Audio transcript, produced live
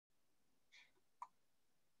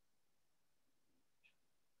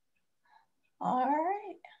All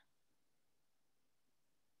right.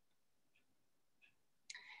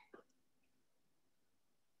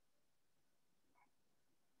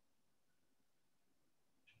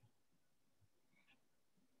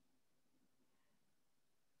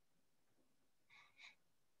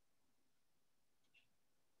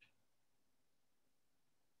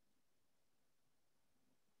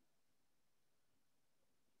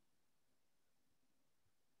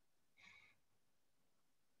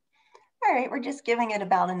 All right, we're just giving it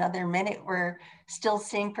about another minute. We're still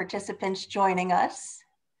seeing participants joining us.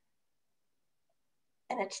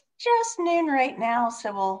 And it's just noon right now,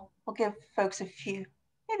 so we'll give folks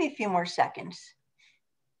maybe a few more seconds.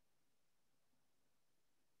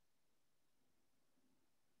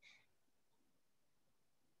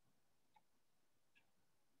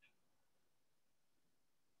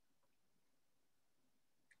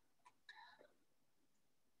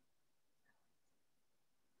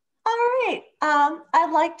 All right,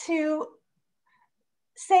 I'd like to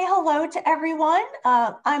say hello to everyone.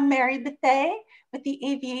 I'm Mary Bethay with the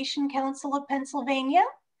Aviation Council of Pennsylvania.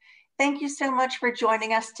 Thank you so much for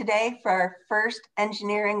joining us today for our first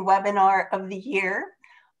engineering webinar of the year,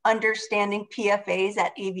 Understanding PFAs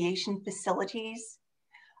at Aviation Facilities.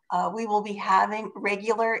 We will be having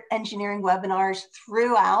regular engineering webinars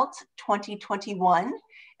throughout 2021,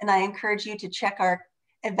 and I encourage you to check our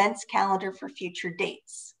events calendar for future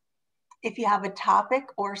dates. If you have a topic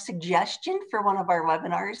or suggestion for one of our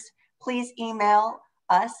webinars, please email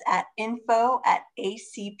us at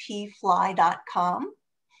info@acpfly.com.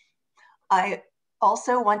 I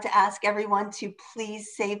also want to ask everyone to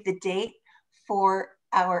please save the date for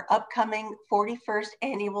our upcoming 41st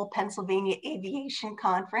Annual Pennsylvania Aviation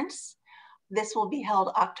Conference. This will be held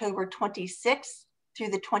October 26th through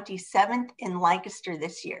the 27th in Lancaster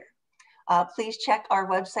this year. Please check our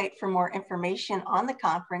website for more information on the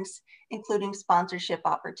conference, including sponsorship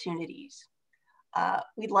opportunities.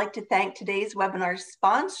 We'd like to thank today's webinar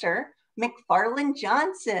sponsor, McFarland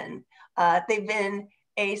Johnson. They've been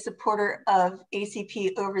a supporter of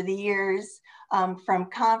ACP over the years, from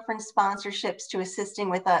conference sponsorships to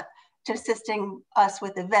assisting us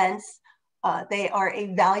with events. They are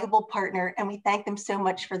a valuable partner, and we thank them so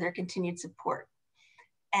much for their continued support.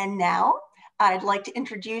 And now, I'd like to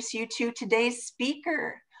introduce you to today's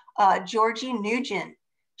speaker, Georgie Nugent.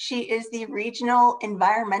 She is the Regional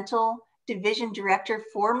Environmental Division Director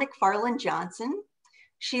for McFarland Johnson.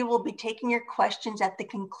 She will be taking your questions at the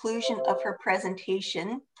conclusion of her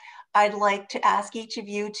presentation. I'd like to ask each of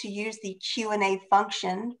you to use the Q&A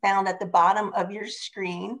function found at the bottom of your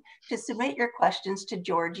screen to submit your questions to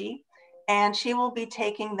Georgie, and she will be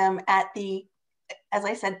taking them as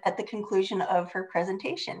I said, at the conclusion of her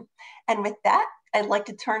presentation. And with that, I'd like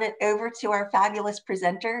to turn it over to our fabulous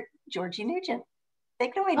presenter, Georgie Nugent.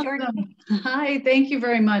 Take it away, Georgie. Awesome. Hi, thank you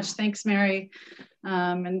very much. Thanks, Mary,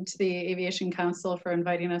 and to the Aviation Council for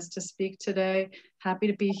inviting us to speak today. Happy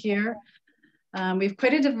to be here. We have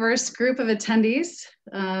quite a diverse group of attendees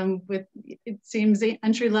with, it seems, the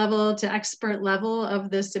entry level to expert level of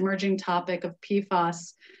this emerging topic of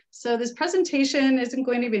PFAS. So this presentation isn't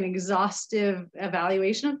going to be an exhaustive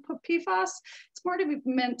evaluation of PFAS. It's more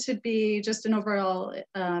meant to be just an overall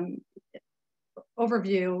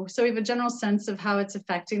overview. So we have a general sense of how it's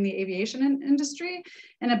affecting the aviation industry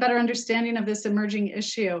and a better understanding of this emerging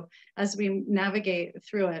issue as we navigate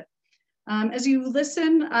through it. As you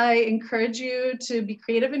listen, I encourage you to be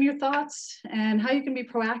creative in your thoughts and how you can be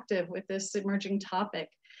proactive with this emerging topic.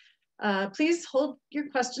 Please hold your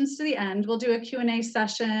questions to the end. We'll do a Q&A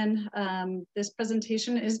session. This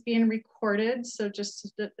presentation is being recorded, so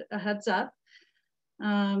just a heads up.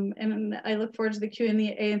 And I look forward to the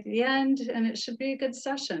Q&A at the end, and it should be a good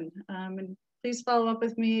session. And please follow up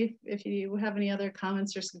with me if you have any other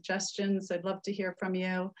comments or suggestions. I'd love to hear from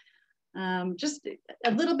you. Just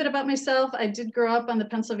a little bit about myself. I did grow up on the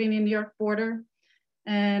Pennsylvania-New York border,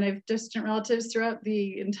 and I have distant relatives throughout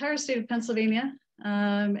the entire state of Pennsylvania.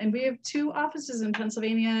 And we have 2 offices in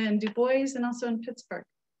Pennsylvania, in Du Bois and also in Pittsburgh.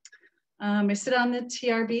 I sit on the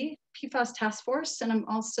TRB, PFAS Task Force, and I'm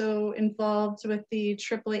also involved with the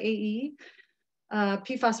AAAE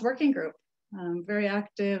PFAS Working Group, very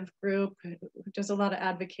active group who does a lot of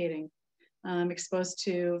advocating, exposed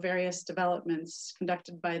to various developments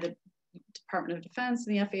conducted by the Department of Defense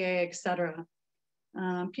and the FAA, et cetera.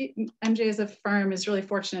 MJ as a firm is really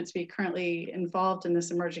fortunate to be currently involved in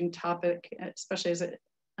this emerging topic, especially as it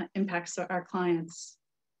impacts our clients.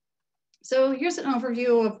 So here's an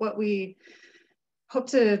overview of what we hope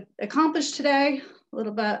to accomplish today. A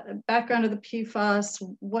little bit background of the PFAS.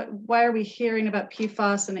 Why are we hearing about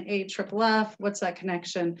PFAS and AFFF? What's that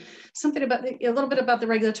connection? A little bit about the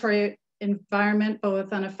regulatory environment,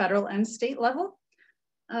 both on a federal and state level,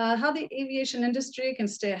 how the aviation industry can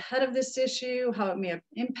stay ahead of this issue, how it may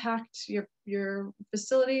impact your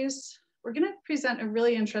facilities. We're going to present a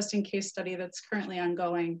really interesting case study that's currently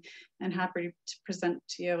ongoing and happy to present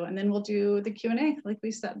to you. And then we'll do the Q&A, like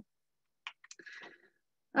we said.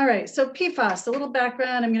 All right, so PFAS, a little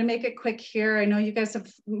background. I'm going to make it quick here. I know you guys have,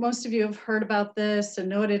 most of you have heard about this and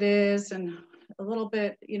know what it is and a little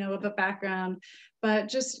bit, of a background, but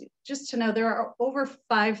just to know there are over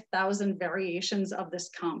 5,000 variations of this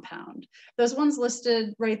compound. Those ones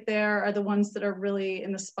listed right there are the ones that are really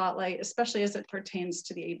in the spotlight, especially as it pertains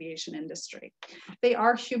to the aviation industry. They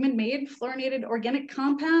are human-made fluorinated organic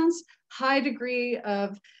compounds, high degree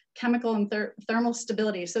of chemical and thermal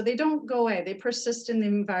stability. So they don't go away, they persist in the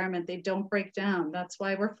environment, they don't break down. That's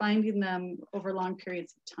why we're finding them over long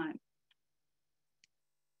periods of time.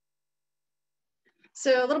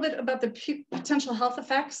 So a little bit about the potential health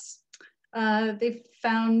effects. They've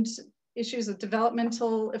found issues of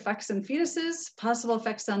developmental effects in fetuses, possible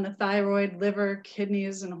effects on the thyroid, liver,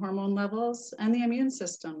 kidneys, and hormone levels, and the immune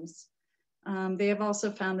systems. They have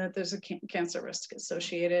also found that there's a cancer risk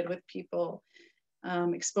associated with people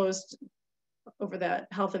exposed over that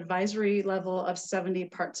health advisory level of 70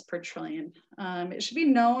 parts per trillion. It should be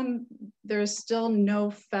known there is still no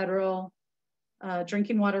federal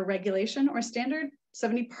drinking water regulation or standard.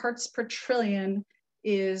 70 parts per trillion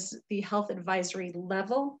is the health advisory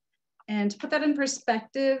level. And to put that in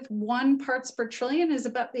perspective, 1 parts per trillion is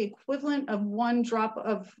about the equivalent of 1 drop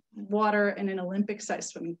of water in an Olympic-sized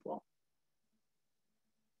swimming pool.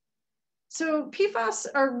 So PFAS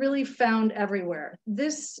are really found everywhere.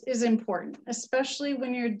 This is important, especially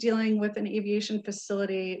when you're dealing with an aviation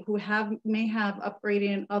facility who may have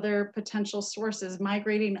upgrading and other potential sources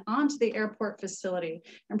migrating onto the airport facility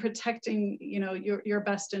and protecting your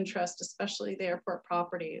best interest, especially the airport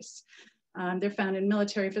properties. They're found in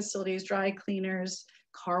military facilities, dry cleaners,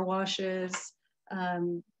 car washes,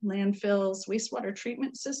 landfills, wastewater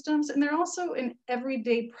treatment systems, and they're also in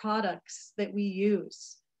everyday products that we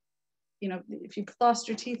use. If you flossed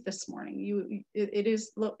your teeth this morning,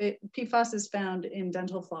 PFAS is found in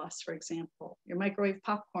dental floss, for example, your microwave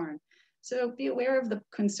popcorn. So be aware of the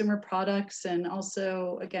consumer products and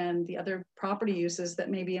also, again, the other property uses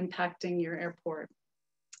that may be impacting your airport.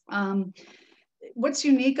 What's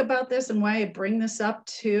unique about this and why I bring this up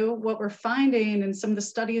too, what we're finding in some of the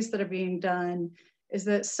studies that are being done is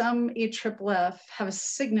that some AFFF have a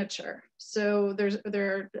signature. So there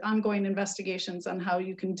are ongoing investigations on how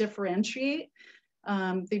you can differentiate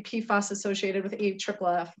the PFAS associated with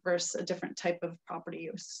AFFF versus a different type of property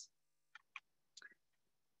use.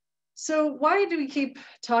 So why do we keep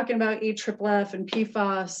talking about AFFF and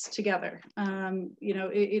PFAS together?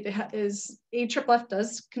 AFFF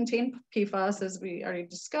does contain PFAS, as we already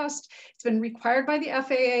discussed. It's been required by the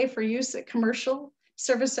FAA for use at commercial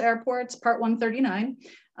service airports, Part 139,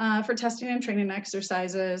 for testing and training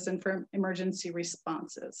exercises and for emergency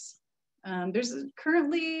responses. There's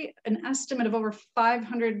currently an estimate of over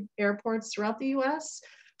 500 airports throughout the US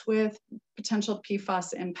with potential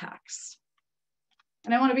PFAS impacts.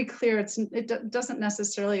 And I want to be clear, it doesn't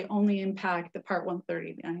necessarily only impact the Part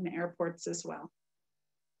 139 airports as well.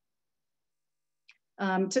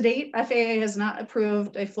 To date, FAA has not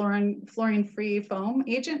approved a fluorine-free foam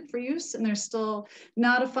agent for use, and there's still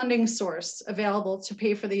not a funding source available to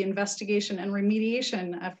pay for the investigation and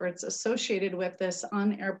remediation efforts associated with this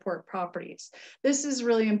on airport properties. This is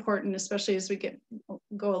really important, especially as we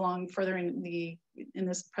go along further in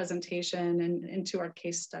this presentation and into our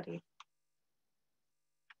case study.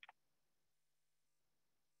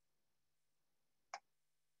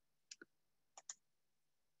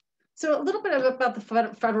 So a little bit about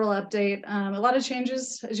the federal update. A lot of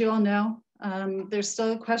changes, as you all know. There's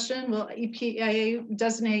still a question, will EPA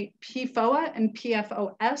designate PFOA and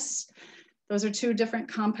PFOS? Those are 2 different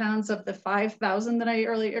compounds of the 5,000 that I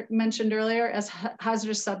mentioned earlier as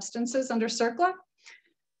hazardous substances under CERCLA.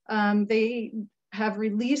 They have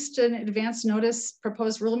released an advance notice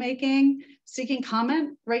proposed rulemaking seeking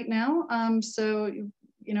comment right now. So,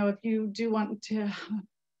 if you do want to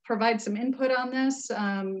provide some input on this,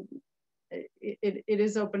 it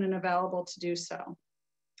is open and available to do so.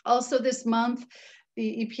 Also this month,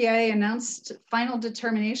 the EPA announced final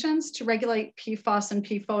determinations to regulate PFAS and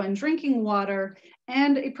PFOA in drinking water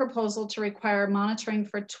and a proposal to require monitoring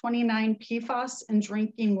for 29 PFAS in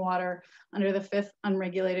drinking water under the 5th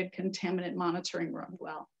Unregulated Contaminant Monitoring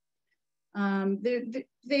Well.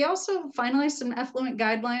 They also finalized some effluent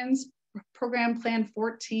guidelines, Program Plan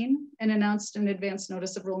 14, and announced an advance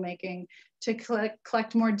notice of rulemaking to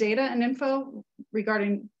collect more data and info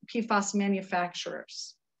regarding PFAS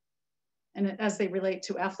manufacturers. and as they relate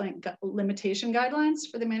to effluent limitation guidelines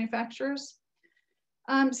for the manufacturers.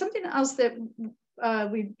 Something else that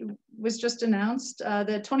was just announced,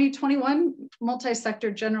 the 2021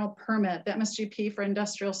 multi-sector general permit, the MSGP for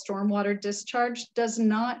industrial stormwater discharge, does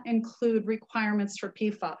not include requirements for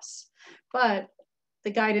PFAS, but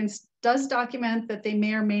the guidance does document that they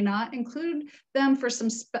may or may not include them for some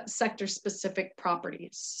sector-specific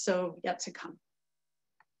properties, so yet to come.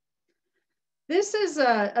 This is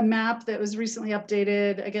a map that was recently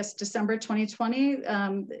updated, I guess, December 2020,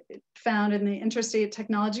 found in the Interstate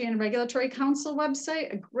Technology and Regulatory Council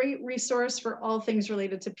website, a great resource for all things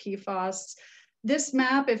related to PFAS. This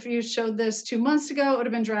map, if you showed this 2 months ago, it would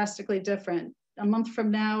have been drastically different. A month from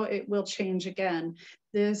now, it will change again.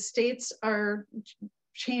 The states are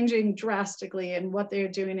changing drastically in what they're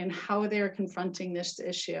doing and how they are confronting this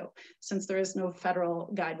issue, since there is no federal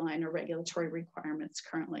guideline or regulatory requirements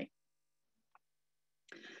currently.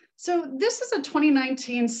 So this is a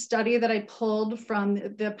 2019 study that I pulled from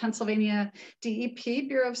the Pennsylvania DEP,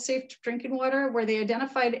 Bureau of Safe Drinking Water, where they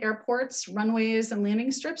identified airports, runways, and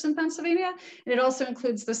landing strips in Pennsylvania. And it also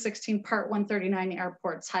includes the 16 Part 139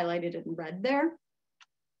 airports highlighted in red there.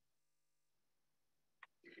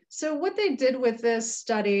 So what they did with this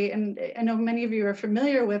study, and I know many of you are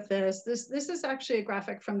familiar with this is actually a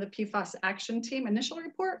graphic from the PFAS Action Team initial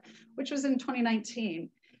report, which was in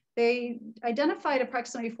 2019. They identified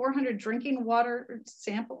approximately 400 drinking water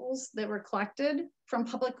samples that were collected from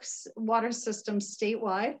public water systems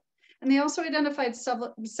statewide. And they also identified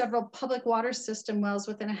several public water system wells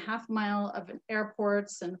within a half mile of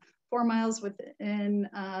airports and 4 miles within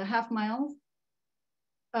a half mile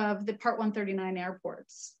of the Part 139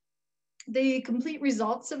 airports. The complete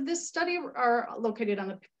results of this study are located on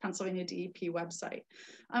the Pennsylvania DEP website.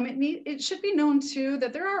 It should be known too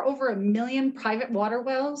that there are over 1 million private water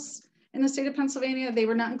wells in the state of Pennsylvania. They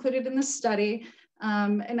were not included in this study.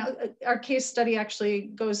 And our case study actually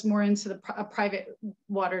goes more into a private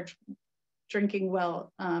water drinking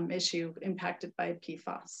well issue impacted by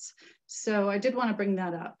PFAS. So I did want to bring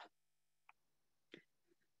that up.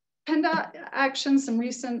 PennDOT action, some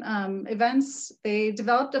recent events, they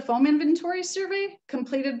developed a foam inventory survey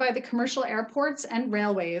completed by the commercial airports and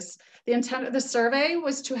railways. The intent of the survey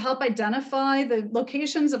was to help identify the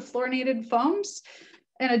locations of fluorinated foams,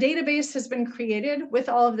 and a database has been created with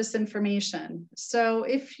all of this information. So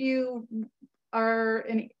if you are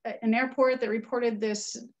in an airport that reported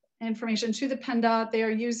this information to the PennDOT, they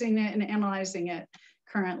are using it and analyzing it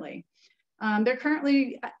currently.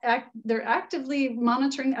 They're actively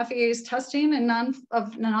monitoring FAA's testing and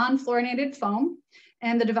non-fluorinated foam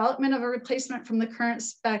and the development of a replacement from the current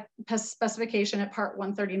specification at Part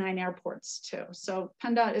 139 airports too. So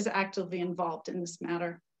PennDOT is actively involved in this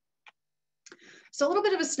matter. So a little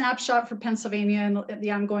bit of a snapshot for Pennsylvania and the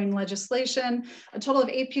ongoing legislation. A total of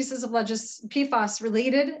 8 pieces of PFAS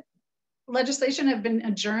related legislation have been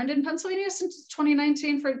adjourned in Pennsylvania since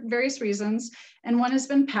 2019 for various reasons, and one has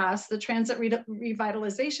been passed, the Transit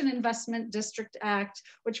Revitalization Investment District Act,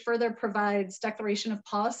 which further provides declaration of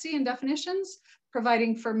policy and definitions,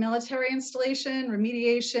 providing for military installation,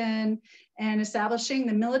 remediation, and establishing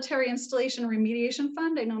the Military Installation Remediation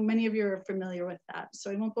Fund. I know many of you are familiar with that, so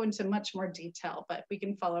I won't go into much more detail, but we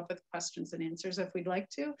can follow up with questions and answers if we'd like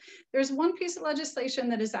to. There's one piece of legislation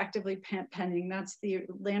that is actively pending. That's the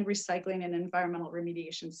Land Recycling and Environmental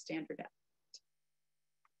Remediation Standard Act.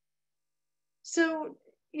 So,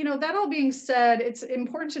 you know, that all being said, it's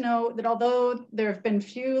important to know that although there have been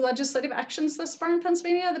few legislative actions thus far in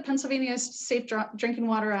Pennsylvania, the Pennsylvania Safe Drinking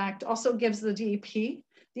Water Act also gives the DEP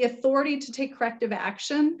the authority to take corrective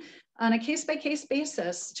action on a case-by-case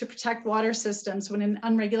basis to protect water systems when an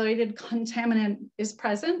unregulated contaminant is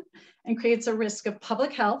present and creates a risk of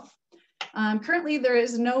public health. Currently, there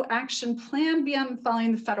is no action plan beyond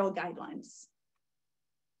following the federal guidelines.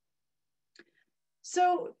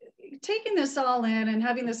 So taking this all in and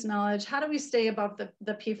having this knowledge, how do we stay above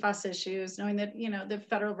the PFAS issues, knowing that, you know, the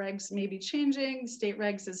federal regs may be changing, state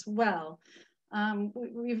regs as well?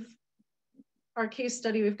 Our case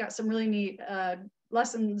study, we've got some really neat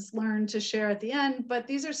lessons learned to share at the end, but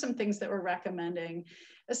these are some things that we're recommending.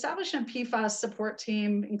 Establishing a PFAS support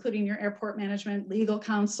team, including your airport management, legal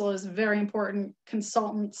counsel is very important,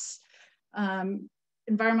 consultants,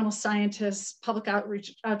 environmental scientists, public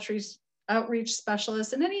outreach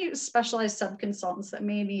specialists, and any specialized sub-consultants that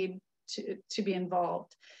may need to be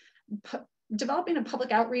involved. Developing a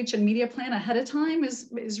public outreach and media plan ahead of time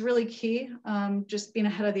is really key. Just being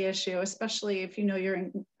ahead of the issue, especially if you know you're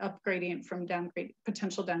upgrading from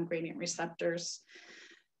potential downgradient receptors.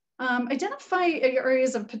 Identify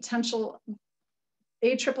areas of potential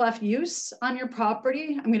AFFF use on your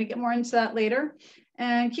property. I'm going to get more into that later.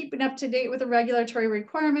 And keeping up to date with the regulatory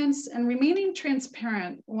requirements and remaining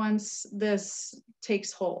transparent once this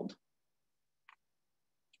takes hold.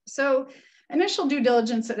 So initial due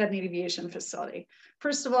diligence at an aviation facility.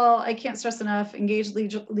 First of all, I can't stress enough, engage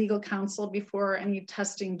legal counsel before any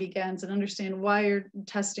testing begins and understand why you're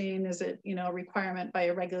testing. Is it, a requirement by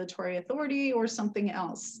a regulatory authority or something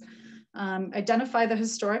else? Identify the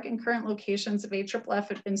historic and current locations of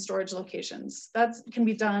AFFF in storage locations. That can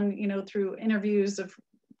be done, through interviews of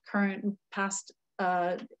current and past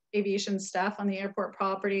aviation staff on the airport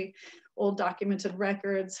property, old documented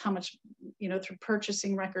records, how much, through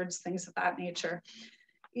purchasing records, things of that nature.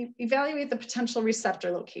 Evaluate the potential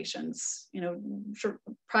receptor locations,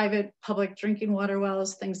 private, public drinking water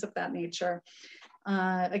wells, things of that nature.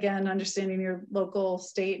 Again, understanding your local,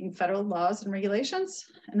 state, and federal laws and regulations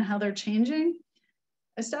and how they're changing.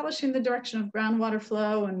 Establishing the direction of groundwater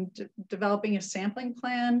flow and developing a sampling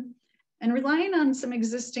plan. And relying on some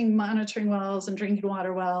existing monitoring wells and drinking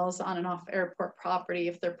water wells on and off airport property,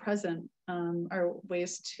 if they're present, are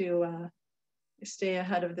ways to stay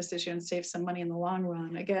ahead of this issue and save some money in the long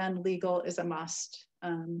run. Again, legal is a must.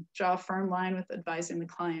 Draw a firm line with advising the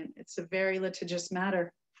client. It's a very litigious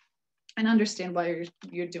matter, and understand why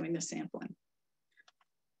you're doing the sampling.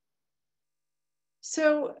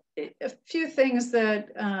 So a few things that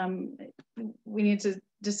we need to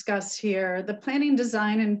discuss here. The planning,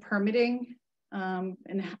 design, and permitting and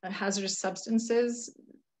hazardous substances,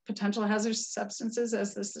 potential hazardous substances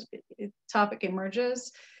as this topic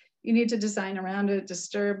emerges. You need to design around it,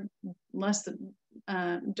 disturb it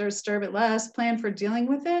less, plan for dealing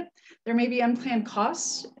with it. There may be unplanned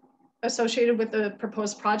costs associated with the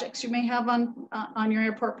proposed projects you may have on your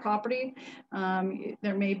airport property.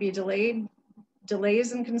 There may be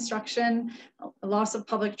delays in construction, a loss of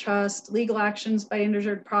public trust, legal actions by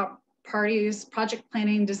injured parties, project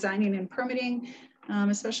planning, designing, and permitting,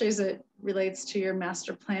 especially as it relates to your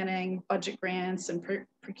master planning, budget grants, and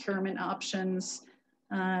procurement options,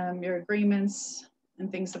 your agreements,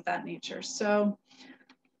 and things of that nature. So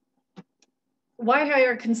why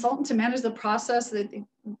hire a consultant to manage the process? That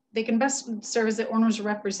they can best serve as the owner's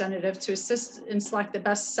representative to assist and select the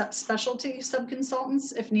best specialty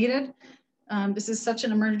sub-consultants if needed. This is such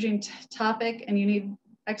an emerging topic, and you need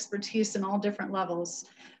expertise in all different levels.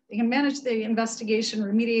 They can manage the investigation,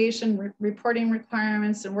 remediation, reporting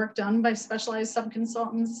requirements, and work done by specialized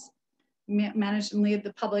sub-consultants, manage and lead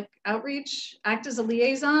the public outreach, act as a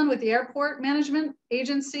liaison with the airport management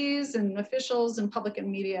agencies and officials and public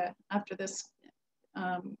and media after this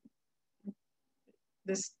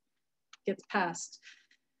gets passed.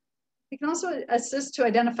 You can also assist to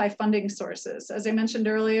identify funding sources. As I mentioned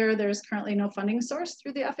earlier, there's currently no funding source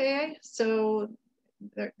through the FAA, so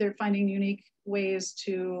they're finding unique ways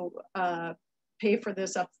to pay for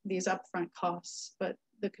these upfront costs, but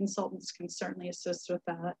the consultants can certainly assist with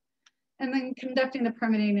that. And then conducting the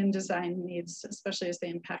permitting and design needs, especially as they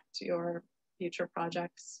impact your future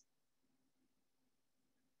projects.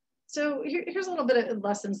 So here's a little bit of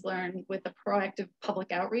lessons learned with the proactive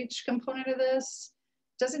public outreach component of this.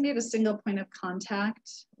 Designate a single point of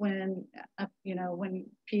contact when, when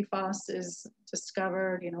PFAS is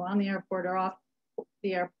discovered, on the airport or off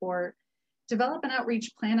the airport. Develop an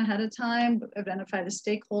outreach plan ahead of time, identify the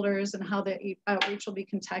stakeholders and how the outreach will be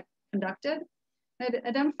conducted.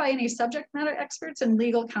 Identify any subject matter experts and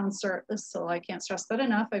legal counsel. So I can't stress that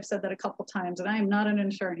enough. I've said that a couple times, and I am not an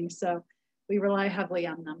attorney, so we rely heavily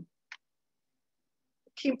on them.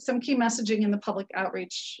 Some key messaging in the public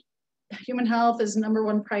outreach. Human health is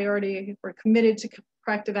 #1 priority. We're committed to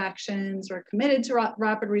corrective actions. We're committed to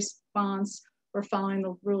rapid response. We're following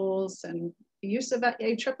the rules, and the use of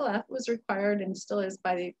AFFF was required and still is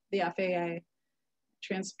by the FAA.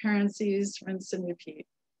 Transparencies, rinse and repeat.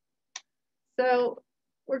 So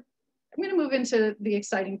I'm going to move into the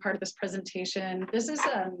exciting part of this presentation. This is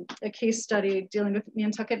a case study dealing with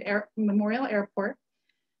Nantucket Memorial Airport.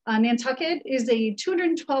 Nantucket is a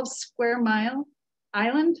 212 square mile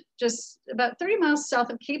island, just about 30 miles south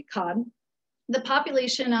of Cape Cod. The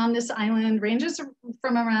population on this island ranges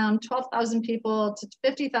from around 12,000 people to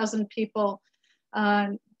 50,000 people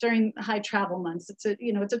during high travel months. It's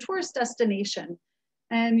a tourist destination.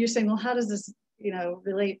 And you're saying, well, how does this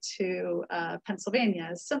relate to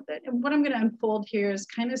Pennsylvania? And what I'm going to unfold here is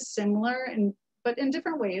kind of similar, but in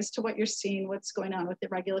different ways to what you're seeing, what's going on with the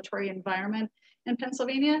regulatory environment in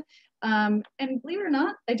Pennsylvania. And believe it or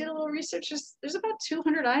not, I did a little research. There's about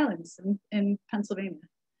 200 islands in Pennsylvania.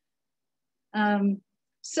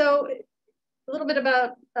 So a little bit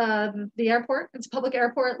about the airport. It's a public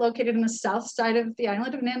airport located on the south side of the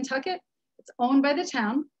island of Nantucket. It's owned by the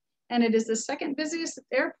town, and it is the second busiest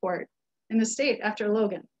airport in the state after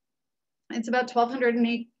Logan. It's about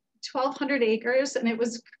 1,200 acres, and it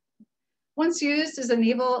was once used as a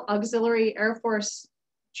Naval Auxiliary Air Force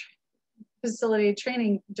facility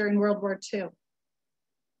training during World War II.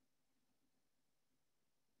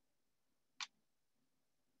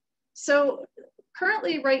 So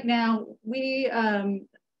currently, right now, we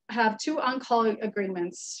have 2 on-call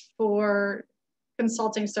agreements for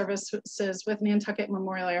consulting services with Nantucket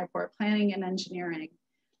Memorial Airport, planning and engineering.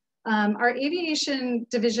 Our aviation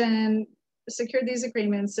division secured these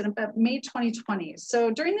agreements in about May 2020.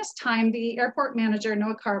 So during this time, the airport manager,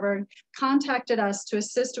 Noah Carberg, contacted us to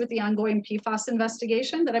assist with the ongoing PFAS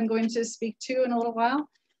investigation that I'm going to speak to in a little while.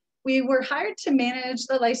 We were hired to manage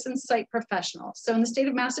the licensed site professional. So in the state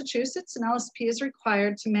of Massachusetts, an LSP is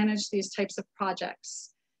required to manage these types of projects.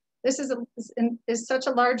 This is such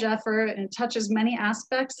a large effort and touches many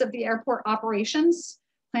aspects of the airport operations,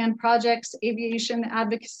 planned projects, aviation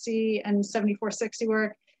advocacy, and 7460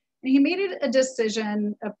 work. And he made it a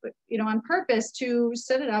decision, on purpose to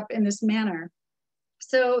set it up in this manner.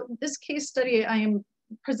 So this case study I am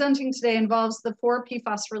presenting today involves the 4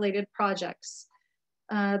 PFAS-related projects.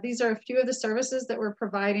 These are a few of the services that we're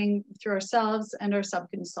providing through ourselves and our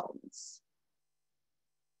subconsultants.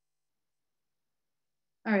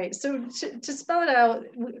 All right, so to spell it out,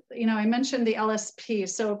 I mentioned the LSP.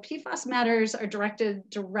 So PFAS matters are directed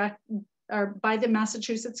by the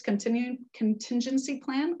Massachusetts Contingency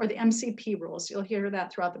Plan, or the MCP rules. You'll hear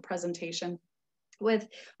that throughout the presentation, with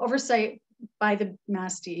oversight by the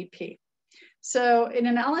Mass DEP. So in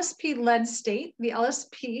an LSP-led state, the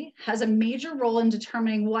LSP has a major role in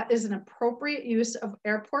determining what is an appropriate use of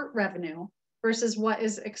airport revenue versus what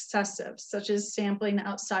is excessive, such as sampling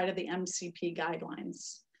outside of the MCP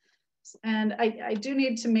guidelines. And I do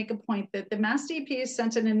need to make a point that the Mass DEP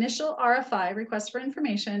sent an initial RFI, request for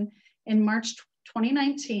information, in March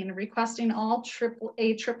 2019, requesting all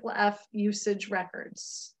AFFF usage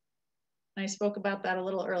records. And I spoke about that a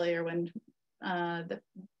little earlier when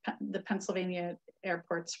the Pennsylvania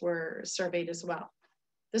airports were surveyed as well.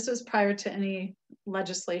 This was prior to any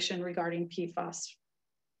legislation regarding PFAS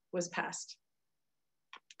was passed.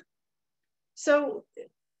 So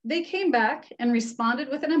they came back and responded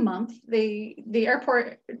within a month. The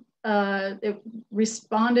airport it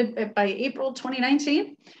responded by April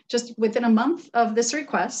 2019, just within a month of this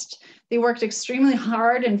request. They worked extremely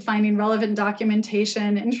hard in finding relevant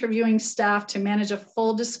documentation, interviewing staff to manage a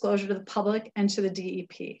full disclosure to the public and to the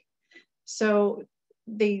DEP. So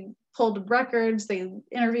they pulled records, they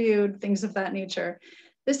interviewed, things of that nature.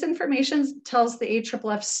 This information tells the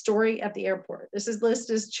AFFF story at the airport. This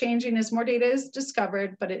list is changing as more data is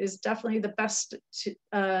discovered, but it is definitely the best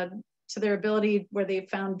to their ability where they've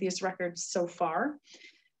found these records so far.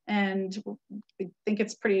 And I think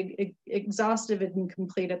it's pretty exhaustive and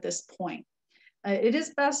complete at this point. It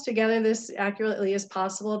is best to gather this accurately as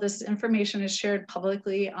possible. This information is shared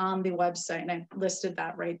publicly on the website, and I listed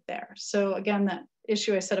that right there. So again, that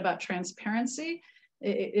issue I said about transparency,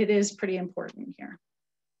 it is pretty important here.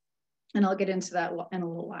 And I'll get into that in a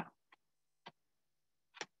little while.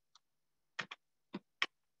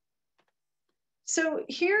 So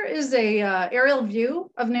here is a aerial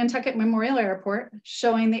view of Nantucket Memorial Airport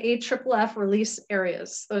showing the AFFF release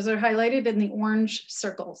areas. Those are highlighted in the orange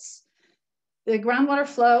circles. The groundwater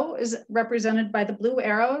flow is represented by the blue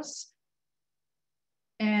arrows,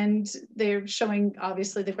 and they're showing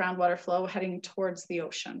obviously the groundwater flow heading towards the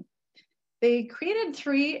ocean. They created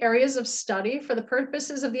 3 areas of study for the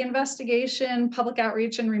purposes of the investigation, public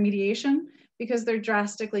outreach, and remediation, because they're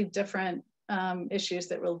drastically different issues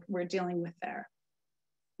that we're dealing with there.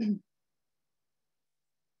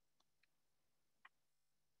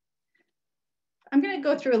 I'm going to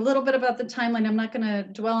go through a little bit about the timeline. I'm not going to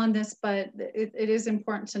dwell on this, but it is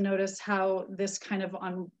important to notice how this kind of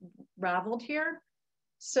unraveled here.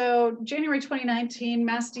 So January 2019,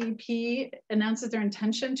 Mass DEP announces their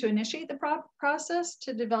intention to initiate the process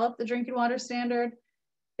to develop the drinking water standard.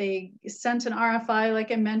 They sent an RFI,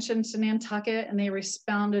 like I mentioned, to Nantucket, and they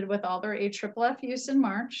responded with all their AFFF use in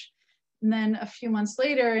March. And then a few months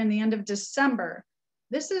later, in the end of December,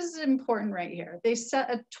 this is important right here. They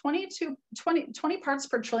set a 20 parts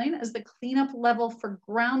per trillion as the cleanup level for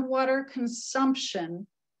groundwater consumption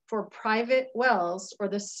for private wells, or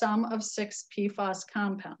the sum of 6 PFAS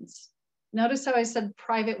compounds. Notice how I said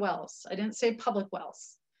private wells. I didn't say public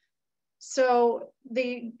wells. So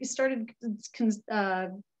they started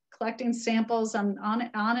collecting samples on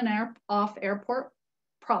and off airport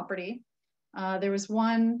property. There was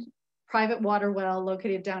one private water well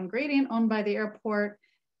located down gradient owned by the airport,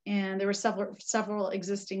 and there were several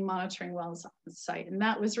existing monitoring wells on the site, and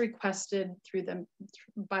that was requested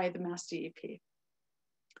by the Mass DEP.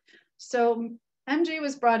 So MJ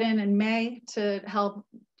was brought in May to help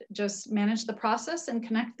just manage the process and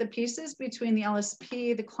connect the pieces between the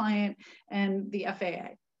LSP, the client, and the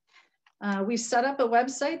FAA. We set up a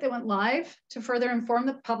website that went live to further inform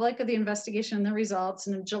the public of the investigation and the results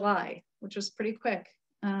in July, which was pretty quick.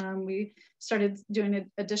 We started doing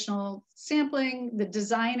additional sampling, the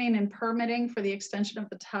designing and permitting for the extension of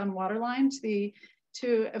the town water line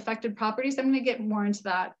to affected properties. I'm going to get more into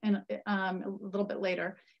that in a little bit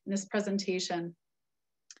later in this presentation.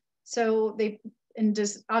 So in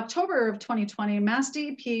October of 2020, Mass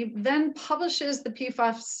DEP then publishes the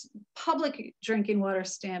PFAS public drinking water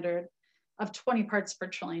standard of 20 parts per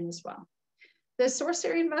trillion as well. The source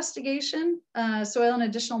area investigation, soil and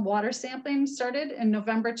additional water sampling started in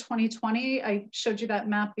November 2020. I showed you that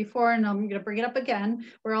map before, and I'm going to bring it up again,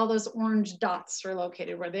 where all those orange dots are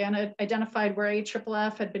located, where they identified where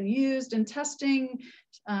AFFF had been used in testing,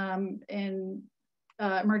 in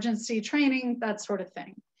emergency training, that sort of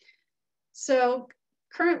thing. So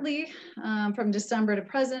currently, from December to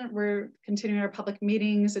present, we're continuing our public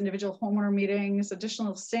meetings, individual homeowner meetings,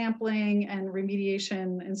 additional sampling and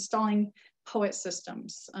remediation, installing POET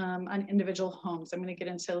systems on individual homes. I'm going to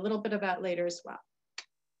get into a little bit of that later as well.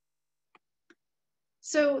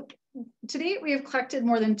 So to date, we have collected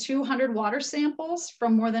more than 200 water samples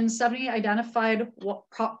from more than 70 identified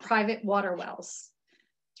private water wells.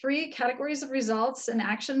 3 categories of results and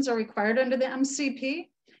actions are required under the MCP.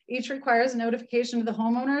 Each requires a notification to the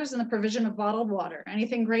homeowners and the provision of bottled water.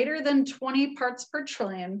 Anything greater than 20 parts per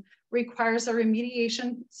trillion requires a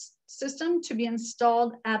remediation system to be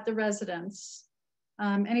installed at the residence.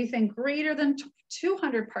 Anything greater than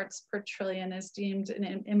 200 parts per trillion is deemed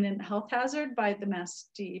an imminent health hazard by the Mass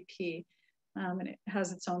DEP, and it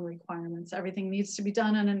has its own requirements. Everything needs to be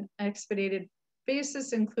done on an expedited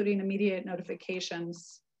basis, including immediate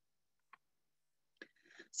notifications.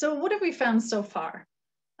 So what have we found so far?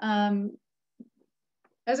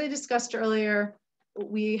 As I discussed earlier,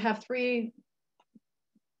 we have 3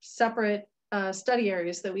 separate study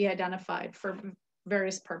areas that we identified for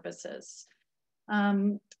various purposes.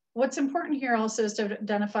 What's important here also is to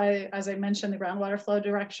identify, as I mentioned, the groundwater flow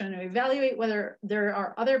direction and evaluate whether there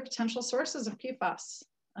are other potential sources of PFAS.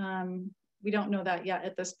 We don't know that yet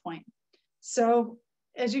at this point. So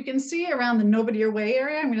as you can see around the Nobodier Way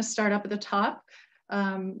area, I'm going to start up at the top.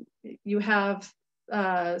 You have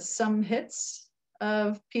some hits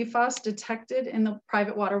of PFAS detected in the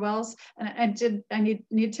private water wells. And I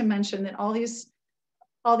need to mention that all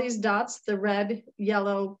these dots, the red,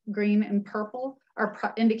 yellow, green, and purple,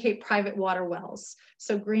 indicate private water wells.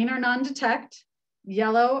 So green are non-detect,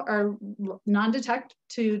 yellow are non-detect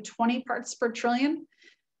to 20 parts per trillion,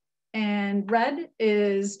 and red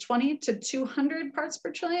is 20 to 200 parts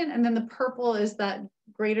per trillion, and then the purple is that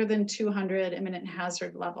greater than 200 imminent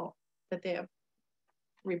hazard level that they have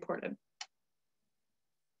reported.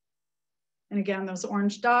 And again, those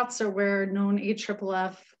orange dots are where known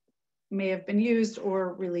AFFF may have been used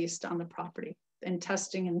or released on the property in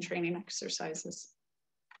testing and training exercises.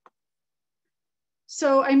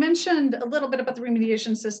 So I mentioned a little bit about the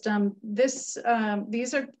remediation system. These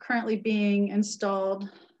are currently being installed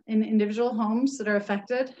in individual homes that are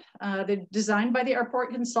affected. They're designed by the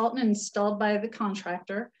airport consultant and installed by the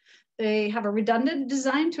contractor. They have a redundant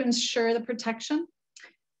design to ensure the protection.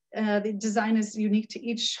 The design is unique to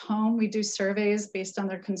each home. We do surveys based on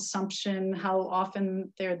their consumption, how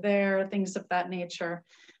often they're there, things of that nature.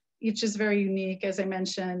 Each is very unique. As I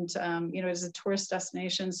mentioned, it's a tourist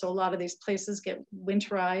destination, so a lot of these places get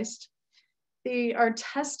winterized. They are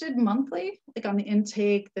tested monthly, like on the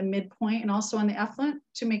intake, the midpoint, and also on the effluent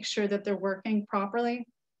to make sure that they're working properly.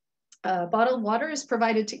 Bottled water is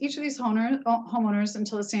provided to each of these homeowners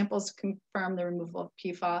until the samples confirm the removal of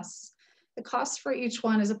PFAS. The cost for each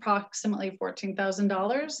one is approximately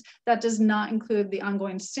 $14,000. That does not include the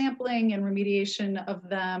ongoing sampling and remediation of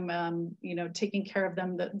them, taking care of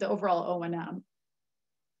them, the overall O&M.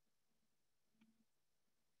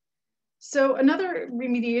 So another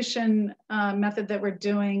remediation method that we're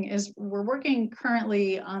doing is we're working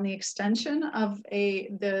currently on the extension of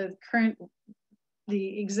the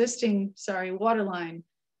existing water line,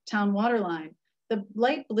 town water line. The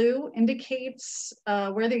light blue indicates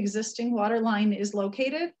where the existing water line is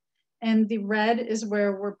located, and the red is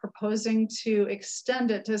where we're proposing to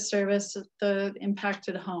extend it to service the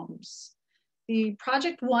impacted homes. The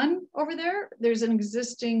project 1 over there's an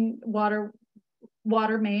existing water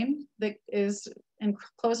main that is in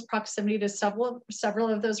close proximity to several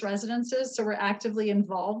of those residences. So we're actively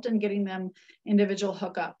involved in getting them individual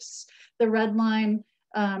hookups. The red line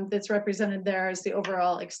that's represented there is the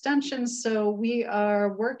overall extension. So we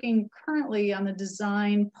are working currently on the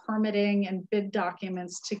design, permitting, and bid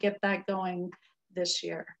documents to get that going this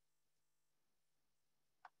year.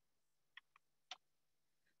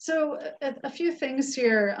 So a few things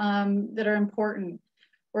here that are important.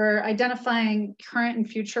 We're identifying current and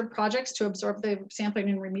future projects to absorb the sampling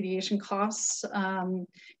and remediation costs.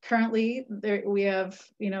 Currently, we have,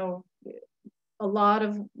 a lot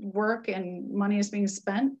of work and money is being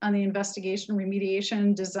spent on the investigation,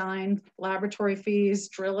 remediation, design, laboratory fees,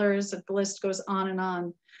 drillers, the list goes on and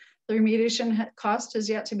on. The remediation cost is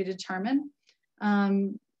yet to be determined.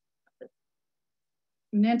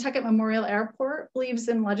 Nantucket Memorial Airport believes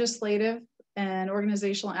in legislative and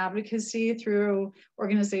organizational advocacy through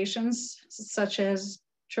organizations such as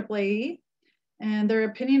AAAE. And their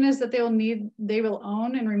opinion is that they will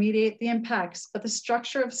own and remediate the impacts, but the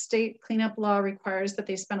structure of state cleanup law requires that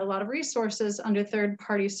they spend a lot of resources under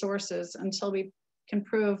third-party sources until we can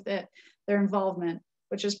prove that their involvement,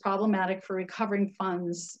 which is problematic for recovering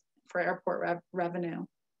funds for airport revenue.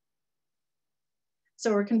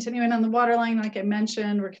 So we're continuing on the waterline, like I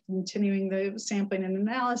mentioned, we're continuing the sampling and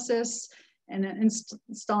analysis and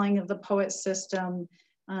installing of the POET system.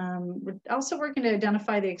 We're also working to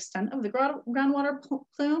identify the extent of the groundwater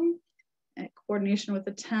plume in coordination with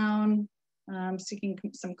the town, seeking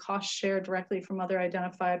some cost share directly from other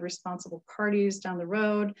identified responsible parties down the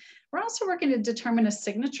road. We're also working to determine a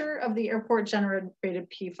signature of the airport generated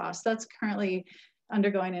PFAS. That's currently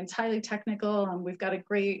undergoing, and it's highly technical. We've got a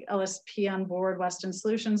great LSP on board, Weston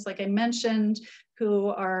Solutions, like I mentioned, who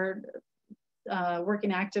are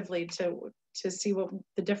working actively to see what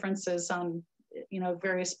the difference is on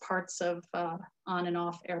various parts of on and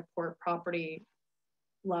off airport property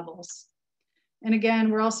levels. And again,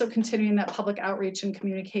 we're also continuing that public outreach and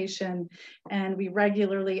communication, and we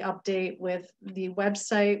regularly update with the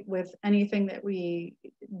website with anything that we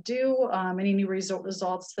do, any new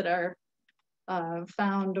results that are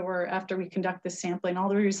found, or after we conduct the sampling, all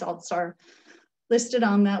the results are listed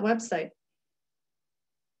on that website.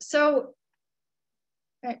 So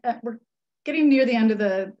we're getting near the end of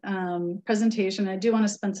the presentation. I do want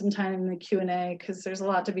to spend some time in the Q&A because there's a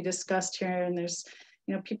lot to be discussed here, and there's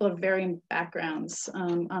people of varying backgrounds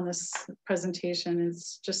on this presentation.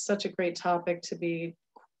 It's just such a great topic to be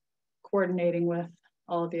coordinating with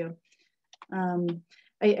all of you. I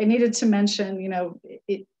needed to mention,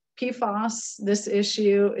 PFAS, this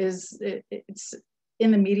issue it's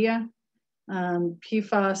in the media.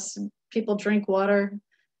 PFAS, people drink water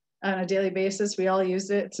on a daily basis. We all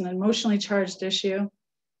use it. It's an emotionally charged issue.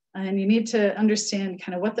 And you need to understand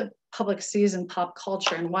kind of what the public sees in pop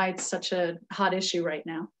culture and why it's such a hot issue right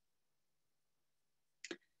now.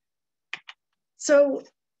 So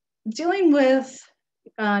dealing with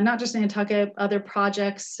not just Nantucket, other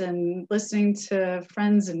projects, and listening to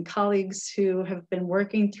friends and colleagues who have been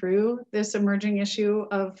working through this emerging issue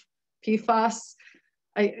of PFAS,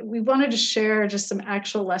 we wanted to share just some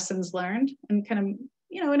actual lessons learned and kind of,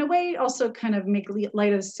 in a way also kind of make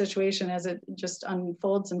light of the situation as it just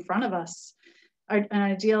unfolds in front of us. An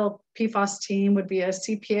ideal PFAS team would be a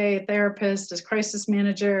CPA, a therapist, a crisis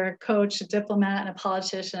manager, a coach, a diplomat, and a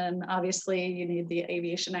politician. Obviously, you need the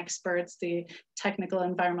aviation experts, the technical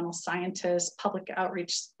environmental scientists, public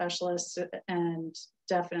outreach specialists, and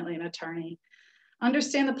definitely an attorney.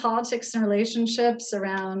 Understand the politics and relationships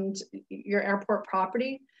around your airport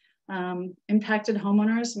property. Impacted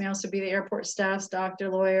homeowners may also be the airport staff's doctor,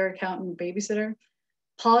 lawyer, accountant, babysitter.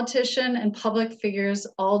 Politician and public figures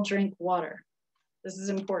all drink water. This is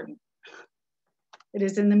important. It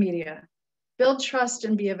is in the media. Build trust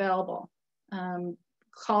and be available.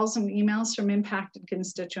 Calls and emails from impacted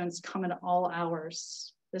constituents come at all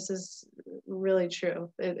hours. This is really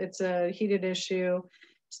true. It's a heated issue,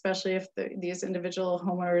 especially if these individual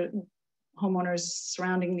homeowners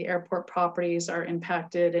surrounding the airport properties are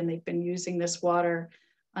impacted and they've been using this water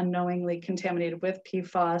unknowingly contaminated with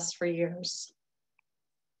PFAS for years.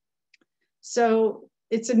 So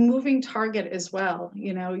it's a moving target as well.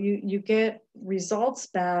 You get results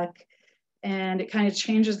back and it kind of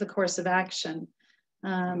changes the course of action.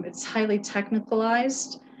 It's highly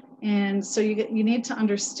technicalized. And so you need to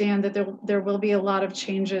understand that there will be a lot of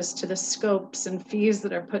changes to the scopes and fees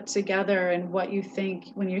that are put together, and what you think,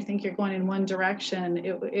 when you think you're going in one direction,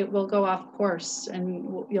 it will go off course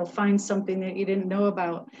and you'll find something that you didn't know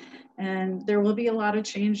about. And there will be a lot of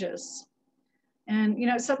changes. And,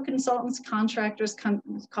 subconsultants, contractors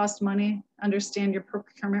cost money, understand your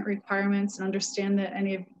procurement requirements, and understand that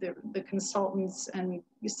any of the consultants and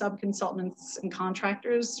subconsultants and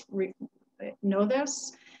contractors know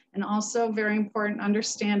this. And also very important,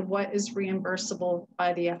 understand what is reimbursable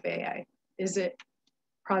by the FAA. Is it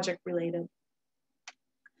project related?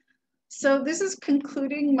 So this is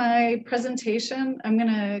concluding my presentation. I'm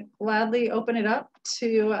gonna gladly open it up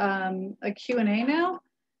to a Q&A now.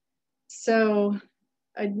 So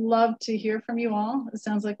I'd love to hear from you all. It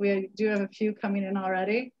sounds like we do have a few coming in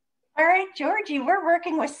already. All right, Georgie, we're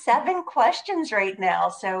working with 7 questions right now,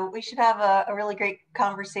 so we should have a really great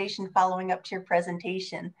conversation following up to your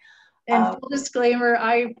presentation. And full disclaimer,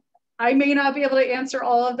 I may not be able to answer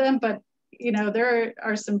all of them, but there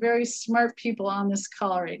are some very smart people on this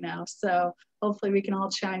call right now. So hopefully we can all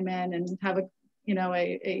chime in and have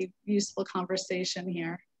a useful conversation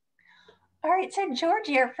here. All right, so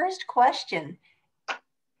Georgie, our first question.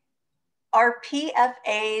 Are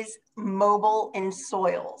PFAs mobile in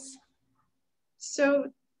soils? So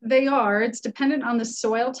they are. It's dependent on the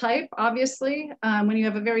soil type, obviously. When you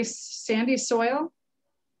have a very sandy soil.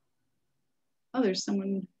 Oh, there's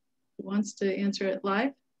someone who wants to answer it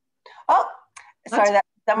live. Oh, sorry,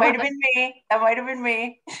 that might have been me. That might have been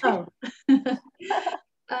me. Oh.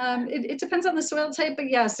 It depends on the soil type, but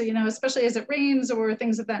yeah, so, especially as it rains or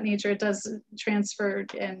things of that nature, it does transfer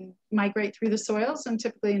and migrate through the soils and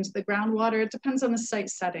typically into the groundwater. It depends on the site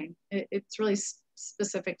setting. It's really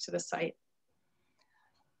specific to the site.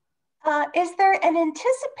 Is there an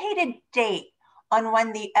anticipated date on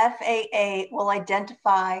when the FAA will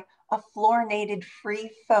identify a fluorinated free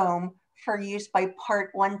foam for use by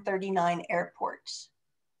Part 139 airports?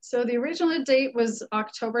 So the original date was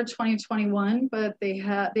October 2021, but the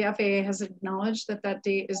FAA has acknowledged that that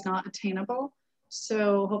date is not attainable.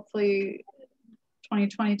 So hopefully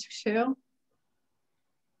 2022.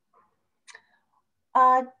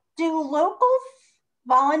 Do local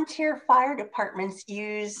volunteer fire departments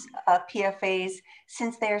use PFAs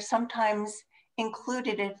since they are sometimes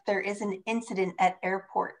included if there is an incident at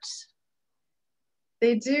airports?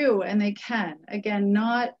 They do, and they can. Again,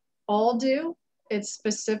 not all do. It's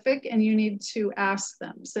specific, and you need to ask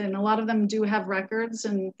them. So, and a lot of them do have records,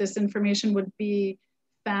 and this information would be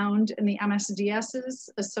found in the MSDS's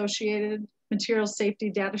associated material safety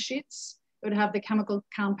data sheets. It would have the chemical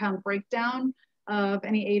compound breakdown of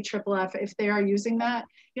any AFFF if they are using that.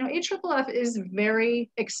 AFFF is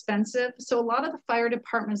very expensive. So a lot of the fire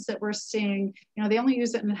departments that we're seeing, they only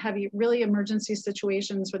use it in heavy, really emergency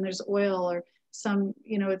situations when there's oil or some,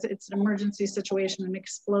 it's an emergency situation, an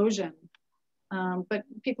explosion. But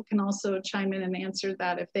people can also chime in and answer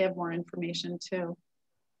that if they have more information too.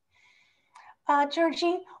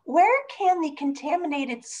 Georgie, where can the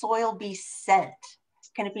contaminated soil be sent?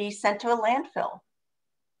 Can it be sent to a landfill?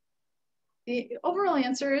 The overall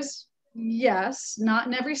answer is yes, not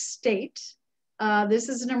in every state. This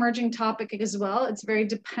is an emerging topic as well. It's very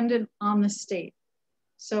dependent on the state.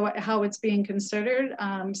 So how it's being considered.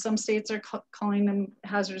 Some states are calling them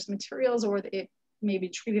hazardous materials, or it may be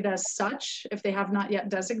treated as such if they have not yet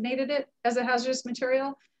designated it as a hazardous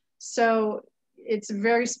material. So it's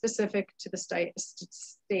very specific to the state.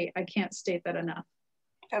 I can't state that enough.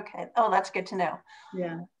 Okay. Oh, that's good to know.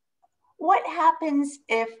 Yeah. What happens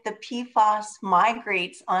if the PFAS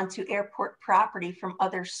migrates onto airport property from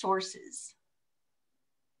other sources?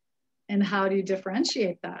 And how do you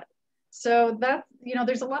differentiate that? So that,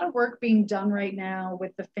 there's a lot of work being done right now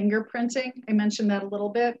with the fingerprinting. I mentioned that a little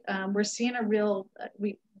bit. We're seeing a real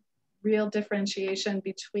differentiation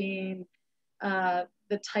between the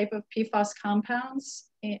type of PFAS compounds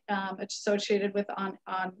associated with on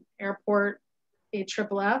airport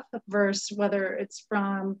AFFF versus whether it's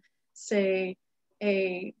from, say,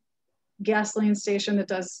 a gasoline station that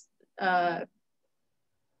does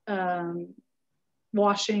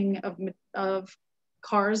washing of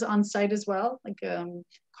cars on site as well, like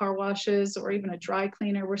car washes or even a dry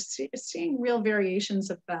cleaner. We're seeing real variations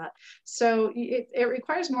of that. So it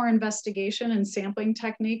requires more investigation and sampling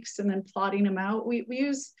techniques and then plotting them out. We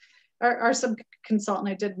use, our sub-consultant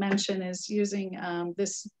I did mention is using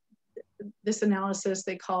this analysis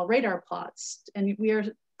they call radar plots. And we are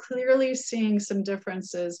clearly seeing some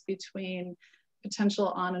differences between potential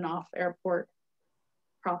on and off airport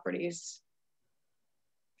properties.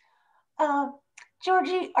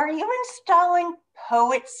 Georgie, are you installing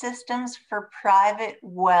POET systems for private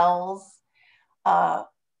wells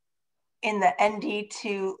in the ND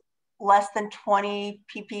to less than 20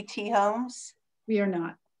 PPT homes? We are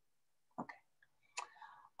not.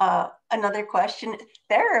 Okay. Another question,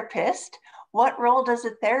 therapist. What role does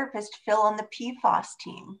a therapist fill on the PFAS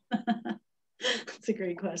team? That's a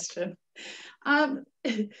great question.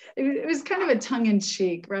 It was kind of a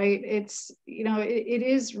tongue-in-cheek, right? It's, you know, it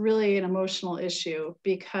is really an emotional issue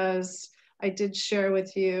because I did share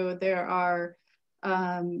with you there are,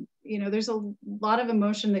 you know, there's a lot of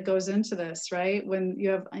emotion that goes into this, right? When you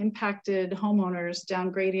have impacted homeowners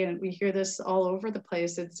down gradient, we hear this all over the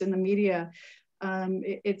place. It's in the media.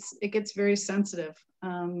 It gets very sensitive,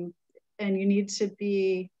 and you need to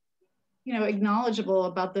be, you know, acknowledgeable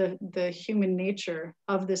about the human nature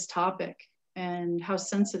of this topic and how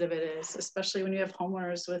sensitive it is, especially when you have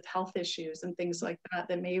homeowners with health issues and things like that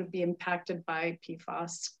that may be impacted by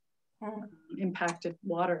PFAS, impacted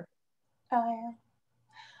water. Oh,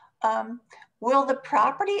 yeah. Will the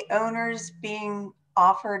property owners being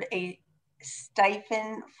offered a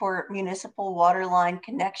stipend for municipal water line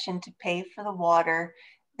connection to pay for the water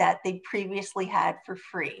that they previously had for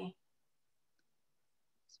free?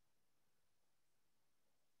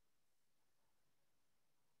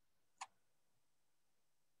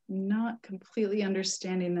 Not completely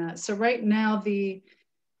understanding that. So right now the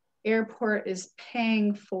airport is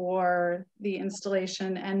paying for the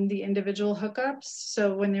installation and the individual hookups.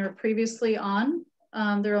 So when they were previously on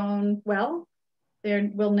their own well,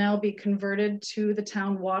 they will now be converted to the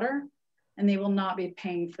town water, and they will not be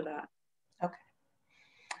paying for that. Okay.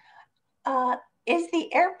 Is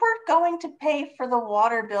the airport going to pay for the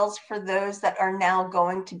water bills for those that are now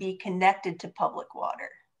going to be connected to public water?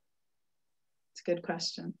 It's a good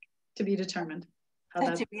question. To be determined.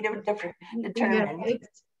 To be determined.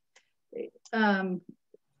 Yeah,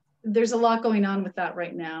 there's a lot going on with that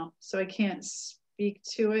right now, so I can't speak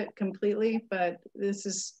to it completely, but this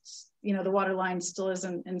is, you know, the water line still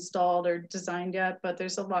isn't installed or designed yet, but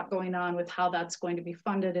there's a lot going on with how that's going to be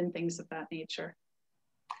funded and things of that nature.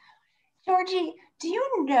 Georgie, do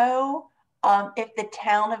you know if the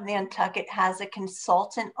town of Nantucket has a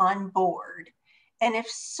consultant on board? And if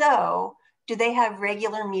so, do they have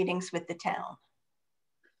regular meetings with the town?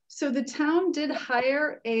 So the town did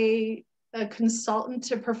hire a consultant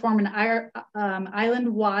to perform an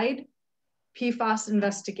island-wide PFAS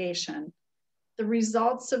investigation. The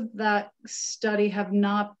results of that study have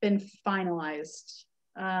not been finalized.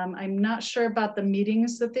 I'm not sure about the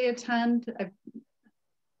meetings that they attend,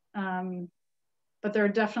 but there are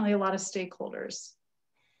definitely a lot of stakeholders.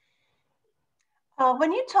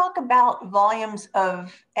 When you talk about volumes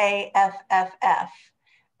of AFFF,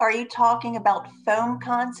 are you talking about foam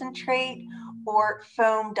concentrate or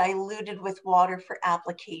foam diluted with water for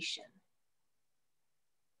application?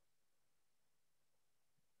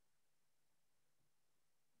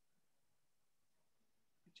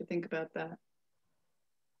 What do you think about that?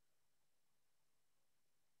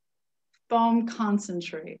 Foam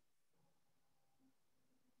concentrate.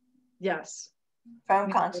 Yes.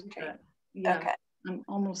 Foam concentrate. Yeah, okay. I'm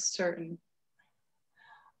almost certain.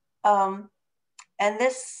 And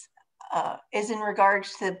this is in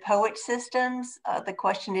regards to the POET systems. The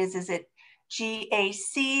question is it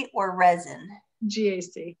GAC or resin?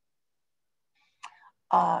 GAC.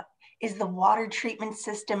 Is the water treatment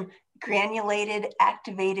system granulated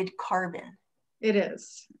activated carbon? It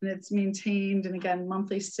is, and it's maintained, and again,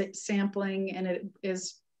 monthly sampling, and it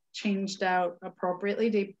is changed out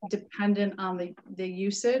appropriately dependent on the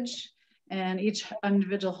usage, and each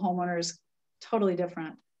individual homeowner is totally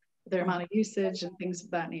different, their amount of usage and things of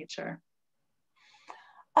that nature.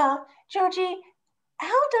 Georgie,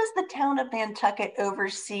 how does the town of Nantucket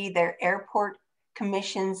oversee their airport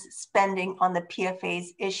commission's spending on the PFAS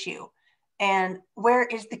issue? And where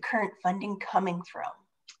is the current funding coming from?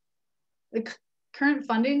 The current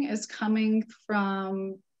funding is coming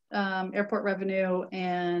from airport revenue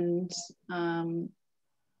and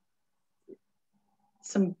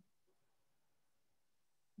some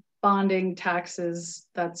bonding, taxes,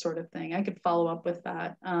 that sort of thing. I could follow up with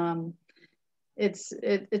that. It's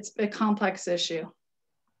a complex issue.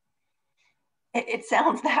 It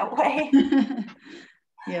sounds that way.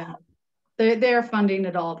 Yeah, they're funding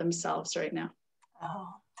it all themselves right now.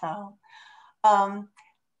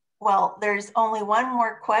 Well, there's only one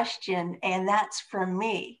more question, and that's from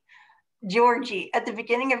me. Georgie, at the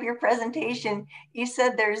beginning of your presentation, you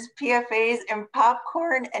said there's PFAs in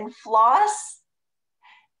popcorn and floss.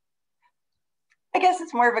 I guess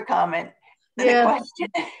it's more of a comment than a question.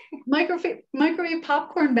 Microwave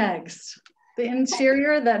popcorn bags. The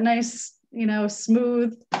interior, that nice, you know,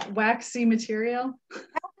 smooth, waxy material.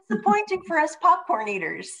 How disappointing for us popcorn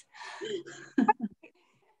eaters.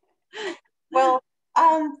 Well,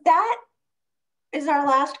 that is our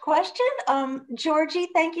last question. Georgie,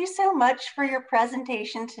 thank you so much for your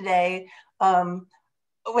presentation today.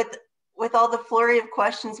 With all the flurry of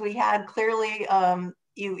questions we had, clearly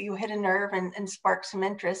you hit a nerve and sparked some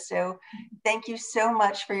interest. So thank you so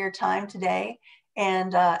much for your time today.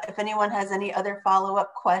 And if anyone has any other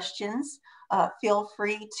follow-up questions, feel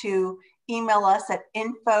free to email us at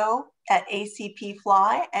info@acpfly,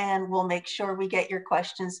 and we'll make sure we get your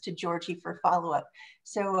questions to Georgie for follow-up.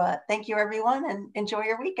 So thank you, everyone, and enjoy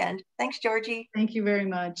your weekend. Thanks, Georgie. Thank you very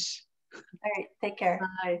much. All right, take care.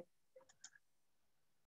 Bye.